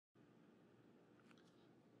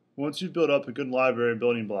Once you've built up a good library of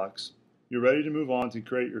building blocks, you're ready to move on to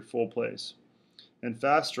create your full plays. In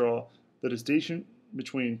FastDraw, the distinction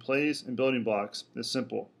between plays and building blocks is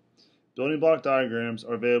simple. Building block diagrams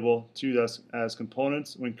are available to us as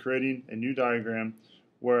components when creating a new diagram,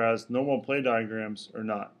 whereas normal play diagrams are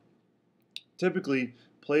not. Typically,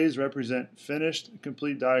 plays represent finished,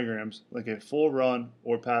 complete diagrams like a full run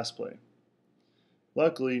or pass play.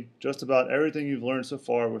 Luckily, just about everything you've learned so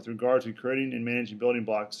far with regard to creating and managing building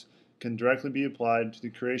blocks can directly be applied to the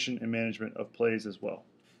creation and management of plays as well.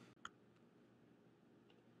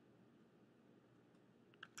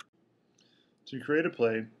 To create a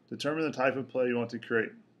play, determine the type of play you want to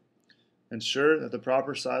create. Ensure that the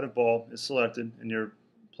proper side of ball is selected in your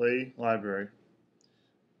play library.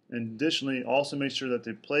 And additionally, also make sure that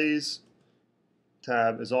the Plays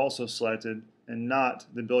tab is also selected and not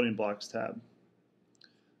the Building Blocks tab.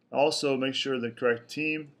 Also, make sure the correct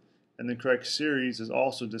team and the correct series is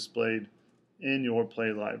also displayed in your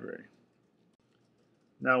play library.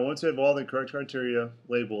 Now, once you have all the correct criteria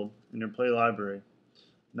labeled in your play library,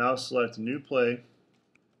 now select New Play,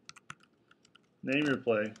 name your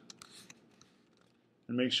play,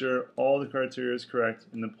 and make sure all the criteria is correct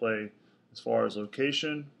in the play as far as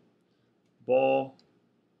location, ball,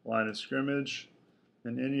 line of scrimmage,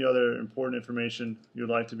 and any other important information you'd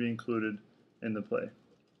like to be included in the play.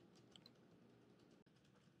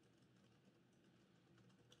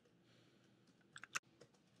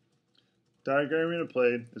 Diagramming a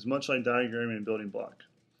play is much like diagramming a building block.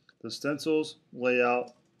 The stencils,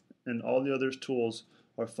 layout, and all the other tools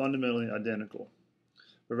are fundamentally identical.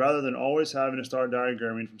 But rather than always having to start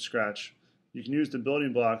diagramming from scratch, you can use the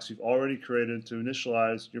building blocks you've already created to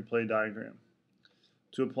initialize your play diagram.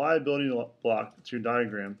 To apply a building block to your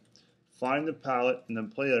diagram, find the palette in the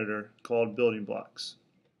play editor called Building Blocks,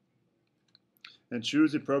 and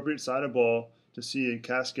choose the appropriate side of ball to see a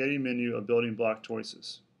cascading menu of building block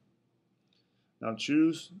choices. Now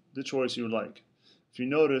choose the choice you would like. If you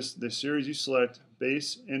notice, the series you select,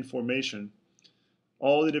 base and formation,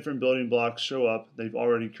 all the different building blocks show up that you've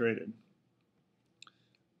already created.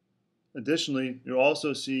 Additionally, you'll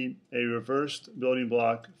also see a reversed building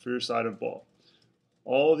block for your side of ball.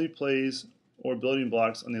 All of the plays or building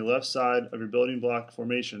blocks on the left side of your building block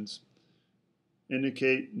formations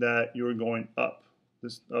indicate that you are going up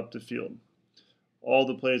the field. All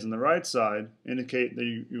the plays on the right side indicate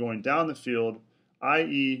that you're going down the field,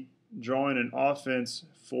 i.e. drawing an offense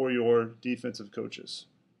for your defensive coaches.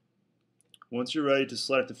 Once you're ready to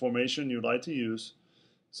select the formation you'd like to use,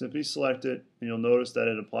 simply select it and you'll notice that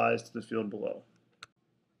it applies to the field below.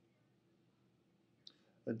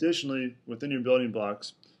 Additionally, within your building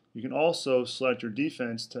blocks, you can also select your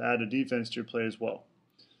defense to add a defense to your play as well.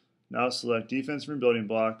 Now select defense from building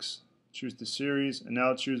blocks, choose the series, and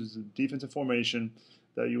now choose the defensive formation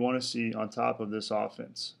that you want to see on top of this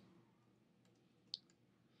offense.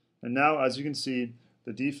 And now, as you can see,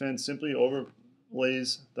 the defense simply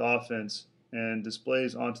overlays the offense and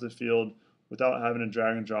displays onto the field without having to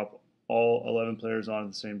drag and drop all 11 players on at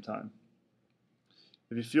the same time.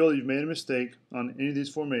 If you feel you've made a mistake on any of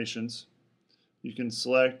these formations, you can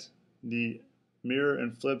select the mirror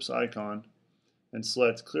and flips icon and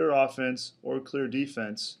select clear offense or clear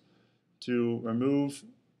defense to remove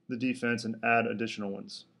the defense and add additional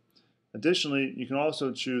ones. Additionally, you can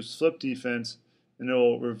also choose flip defense and it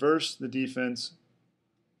will reverse the defense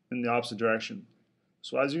in the opposite direction.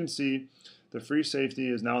 So as you can see, the free safety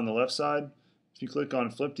is now on the left side. If you click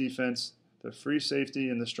on flip defense, the free safety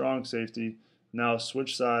and the strong safety now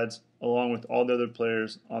switch sides along with all the other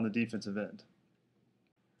players on the defensive end.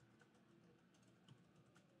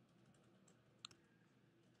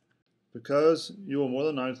 Because you will more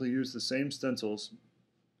than likely use the same stencils,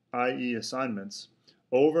 i.e. assignments,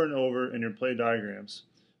 over and over in your play diagrams,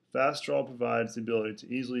 FastDraw provides the ability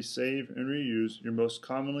to easily save and reuse your most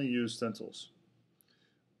commonly used stencils.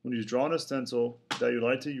 When you've drawn a stencil that you'd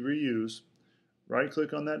like to reuse,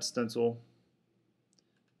 right-click on that stencil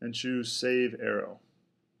and choose Save Arrow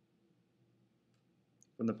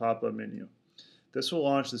from the pop-up menu. This will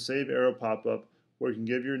launch the Save Arrow pop-up where you can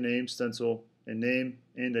give your name stencil a name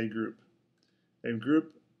and a group. A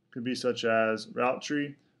group could be such as route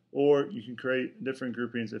tree, or you can create different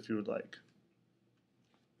groupings if you would like.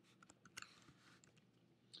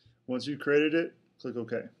 Once you've created it, click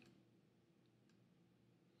OK.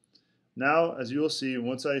 Now, as you will see,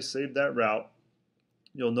 once I save that route,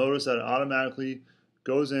 you'll notice that it automatically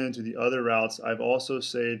goes into the other routes I've also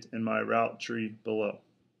saved in my route tree below.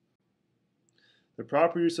 The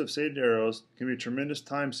proper use of saved arrows can be a tremendous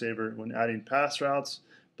time saver when adding pass routes,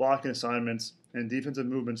 blocking assignments, and defensive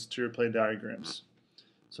movements to your play diagrams.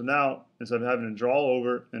 So now, instead of having to draw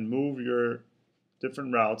over and move your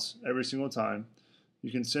different routes every single time,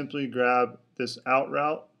 you can simply grab this out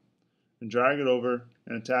route and drag it over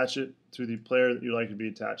and attach it to the player that you'd like to be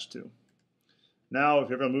attached to. Now, if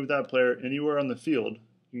you're going to move that player anywhere on the field,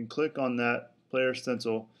 you can click on that player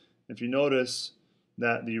stencil. If you notice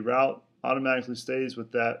that the route automatically stays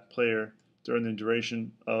with that player during the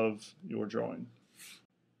duration of your drawing.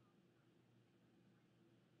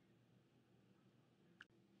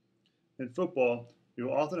 In football, you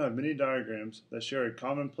will often have many diagrams that share a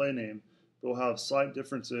common play name but will have slight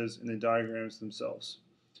differences in the diagrams themselves.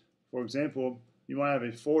 For example, you might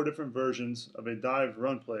have 4 different versions of a dive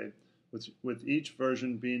run play with each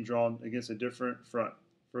version being drawn against a different front.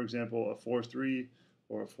 For example, a 4-3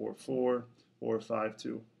 or a 4-4 or a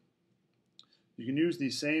 5-2. You can use the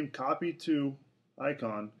same copy to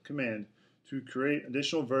icon command to create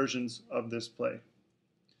additional versions of this play.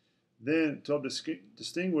 Then, to help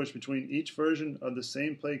distinguish between each version of the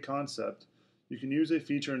same play concept, you can use a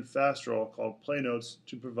feature in FastDraw called Play Notes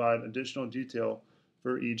to provide additional detail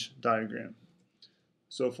for each diagram.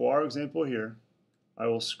 So for our example here, I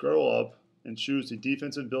will scroll up and choose the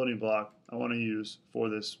defensive building block I want to use for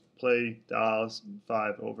this play Dallas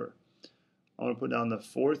 5 over. I want to put down the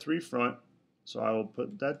 4-3 front, so I will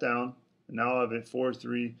put that down, and now I have a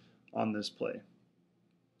 4-3 on this play.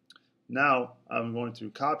 Now I'm going to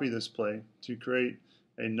copy this play to create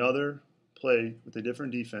another play with a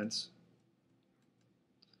different defense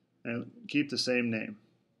and keep the same name.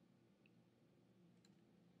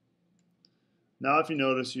 Now if you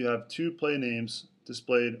notice, you have 2 play names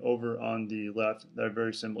displayed over on the left that are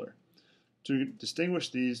very similar. To distinguish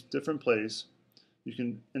these different plays, you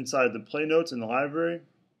can, inside the play notes in the library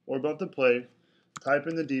or above the play, type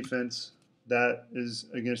in the defense that is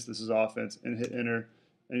against this offense and hit enter,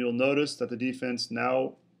 and you'll notice that the defense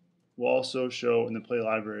now will also show in the play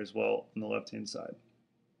library as well on the left hand side.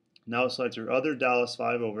 Now select your other Dallas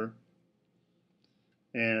 5 over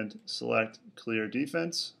and select clear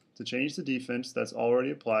defense to change the defense that's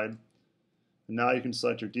already applied. And now you can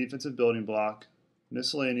select your defensive building block,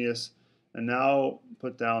 miscellaneous, and now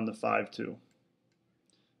put down the 5-2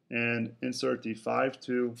 and insert the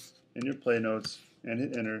 5-2 in your play notes and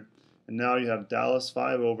hit enter, and now you have Dallas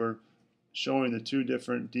 5 over showing the 2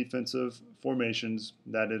 different defensive formations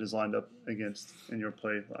that it is lined up against in your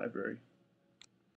play library.